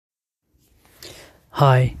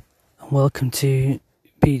Hi, and welcome to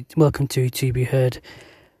be heard.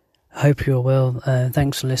 I hope you're well.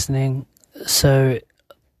 Thanks for listening. So,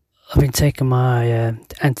 I've been taking my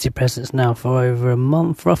antidepressants now for over a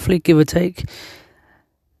month, roughly, give or take.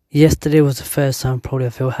 Yesterday was the first time probably I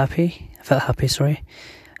felt happy.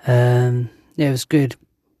 Yeah, it was good,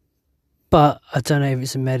 but I don't know if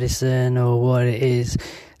it's a medicine or what it is.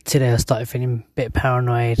 Today I started feeling a bit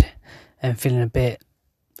paranoid and feeling a bit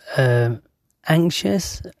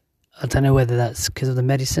anxious. I don't know whether that's because of the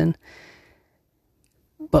medicine,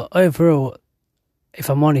 but overall,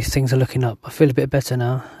 if I'm honest, things are looking up. I feel a bit better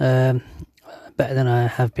now, better than I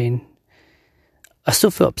have been. I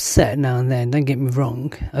still feel upset now and then, don't get me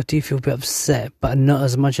wrong. I do feel a bit upset, but not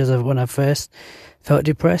as much as when I first felt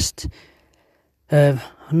depressed. I'm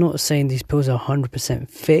not saying these pills are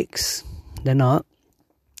 100% fix. They're not.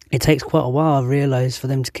 It takes quite a while, I've realised, for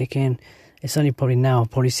them to kick in. It's only probably now, I've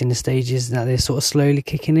probably seen the stages that they're sort of slowly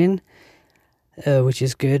kicking in, which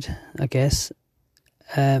is good, I guess.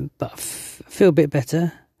 But I feel a bit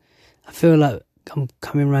better. I feel like I'm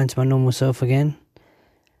coming around to my normal self again.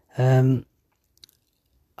 I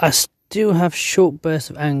still have short bursts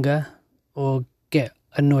of anger or get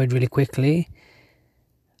annoyed really quickly.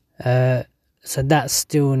 So that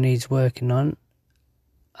still needs working on.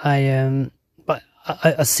 But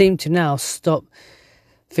I seem to now stop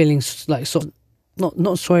feeling like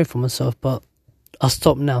not sorry for myself, but I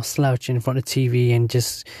stop now slouching in front of TV and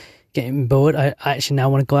just getting bored. I actually now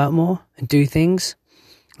want to go out more and do things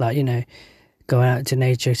like, go out to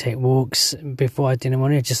nature, take walks. Before I didn't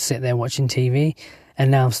want to just sit there watching TV,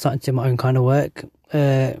 and now I'm starting to do my own kind of work.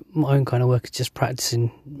 My own kind of work is just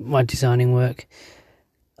practicing my designing work.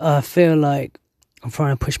 I feel like I'm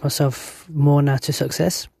trying to push myself more now to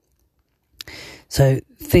success. So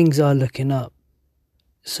things are looking up.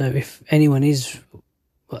 So if anyone is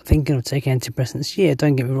thinking of taking antidepressants, yeah,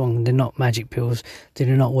 don't get me wrong, they're not magic pills. They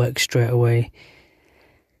do not work straight away.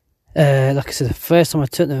 Like I said, the first time I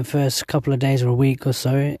took them, the first couple of days or a week or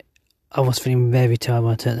so, I was feeling very tired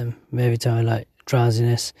when I took them. Very tired, like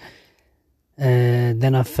drowsiness.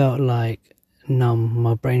 Then I felt like numb.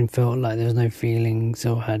 My brain felt like there was no feelings,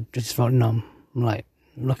 or just felt numb, like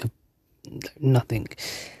nothing.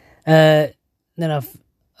 Then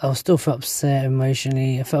I still felt upset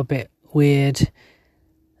emotionally. I felt a bit weird.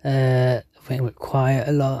 I went a bit quiet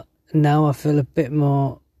a lot. Now I feel a bit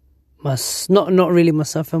more not really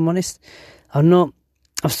myself, if I'm honest. I'm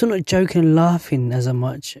still not joking and laughing as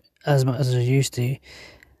much as I used to.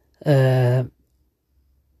 I've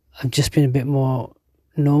just been a bit more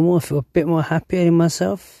normal. I feel a bit more happier in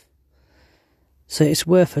myself. So it's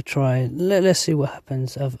worth a try. Let's see what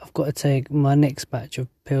happens. I've got to take my next batch of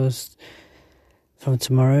pills from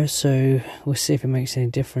tomorrow, so we'll see if it makes any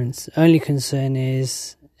difference. Only concern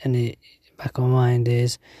is, and the back of my mind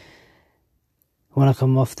is, when I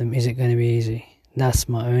come off them, is it going to be easy? That's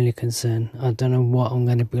my only concern. I don't know what I'm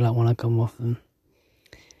going to be like when I come off them,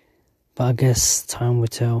 but I guess time will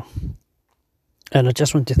tell. And I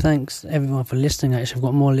just want to thank everyone for listening. Actually, I've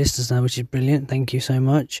got more listeners now, which is brilliant. Thank you so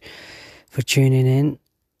much for tuning in.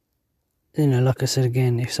 Like I said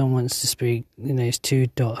again, if someone wants to speak, it's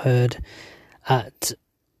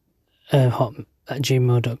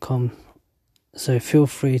 2.heard@gmail.com. So feel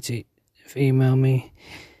free to email me.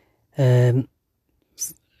 If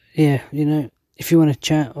you want to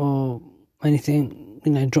chat or anything,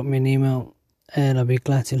 drop me an email and I'll be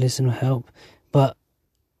glad to listen or help. But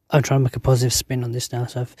I'm trying to make a positive spin on this now,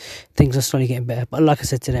 so things are slowly getting better. But like I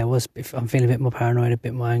said today, I'm feeling a bit more paranoid, a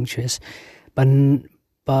bit more anxious, but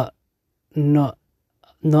not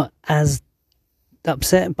as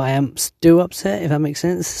upset, but I am still upset, if that makes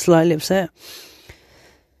sense, slightly upset.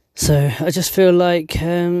 So I just feel like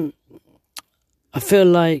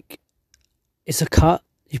it's a cut.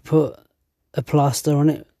 You put a plaster on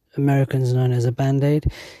it, Americans known as a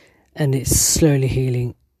Band-Aid, and it's slowly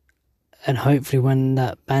healing. And hopefully when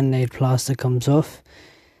that Band-Aid plaster comes off,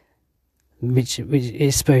 which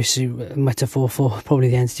is supposed to be a metaphor for probably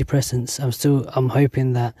the antidepressants, I'm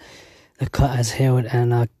hoping that the cut has healed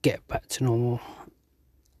and I'll get back to normal.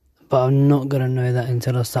 But I'm not going to know that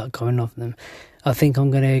until I start coming off them. I think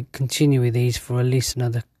I'm going to continue with these for at least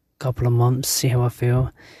another couple of months, see how I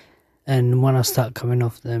feel. And when I start coming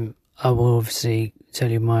off them, I will obviously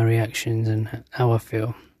tell you my reactions and how I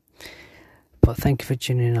feel. But thank you for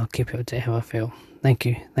tuning in. I'll keep you updated how I feel. Thank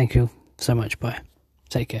you so much. Bye.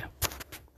 Take care.